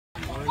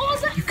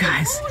You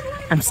guys,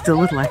 I'm still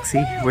with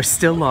Lexie. We're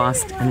still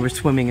lost and we're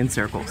swimming in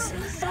circles.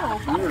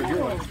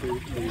 Forever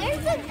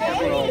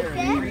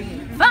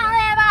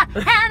and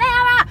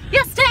ever,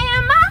 you stay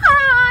in my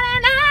heart,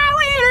 and I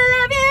will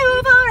love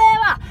you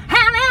forever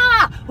and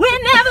ever. We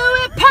never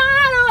will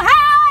part. Oh,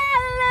 how I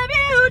love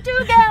you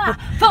together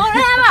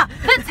forever.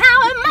 That's how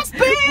it must be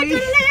to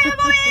live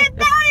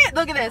without it.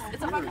 Look at this.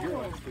 It's a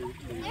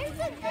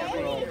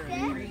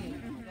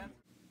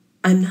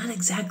I'm not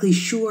exactly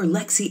sure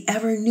Lexie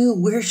ever knew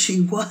where she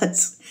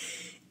was.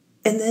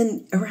 And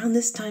then around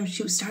this time,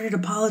 she started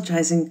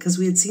apologizing because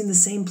we had seen the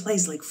same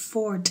place like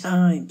 4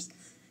 times.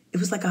 It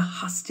was like a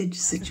hostage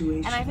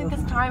situation. And I think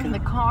this time in the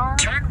car.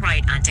 Turn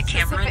right onto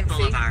Cameron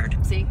Boulevard.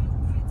 See?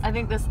 I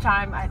think this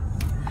time, I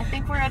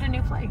think we're at a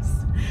new place.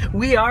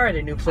 We are at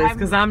a new place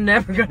because I'm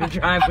never going to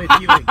drive with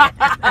you again.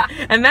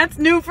 And that's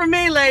new for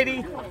me,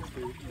 lady.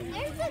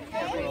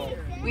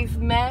 We've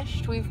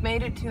meshed. We've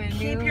made it to a new...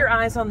 Keep your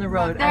eyes on the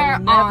road. They're I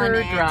will never on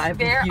it. drive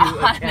They're with you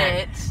on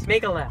again. it.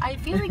 Make a left. I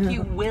feel like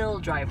you will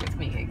drive with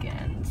me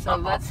again. So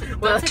let's Turn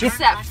accept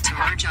left to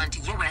that. merge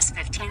onto US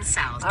 15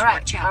 South All toward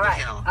right, Chapel all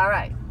right, Hill. all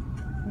right.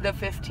 The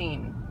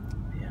 15.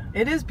 Yeah.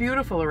 It is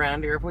beautiful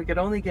around here if we could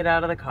only get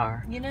out of the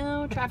car. You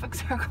know, traffic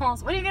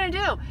circles. What are you going to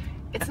do?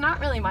 It's not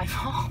really my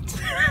fault.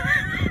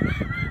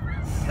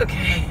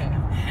 Okay.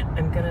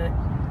 I'm going to...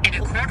 In a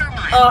quarter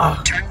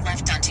mile, turn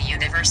left onto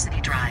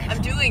University Drive.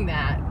 I'm doing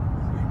that.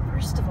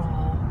 First of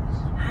all,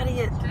 how do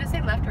you... Did it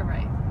say left or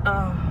right?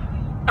 Oh.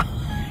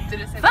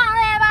 Did it say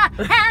forever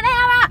and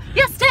ever,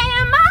 you stay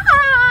in my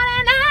heart,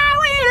 and I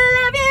will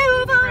love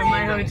you forever. From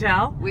my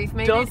hotel? We've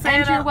made Don't it, say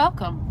and it you're out.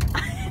 welcome.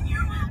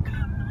 You're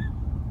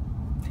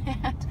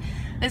welcome.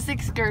 This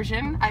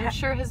excursion, I'm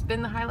sure, has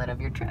been the highlight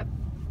of your trip.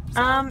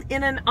 So.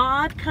 In an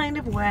odd kind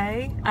of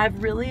way.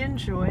 I've really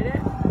enjoyed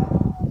it.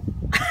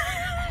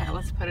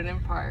 Let's put it in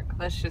park.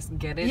 Let's just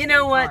get it. You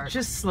know in what? park.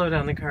 Just slow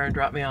down the car and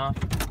drop me off.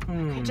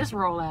 Just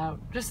roll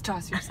out. Just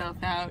toss yourself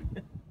out.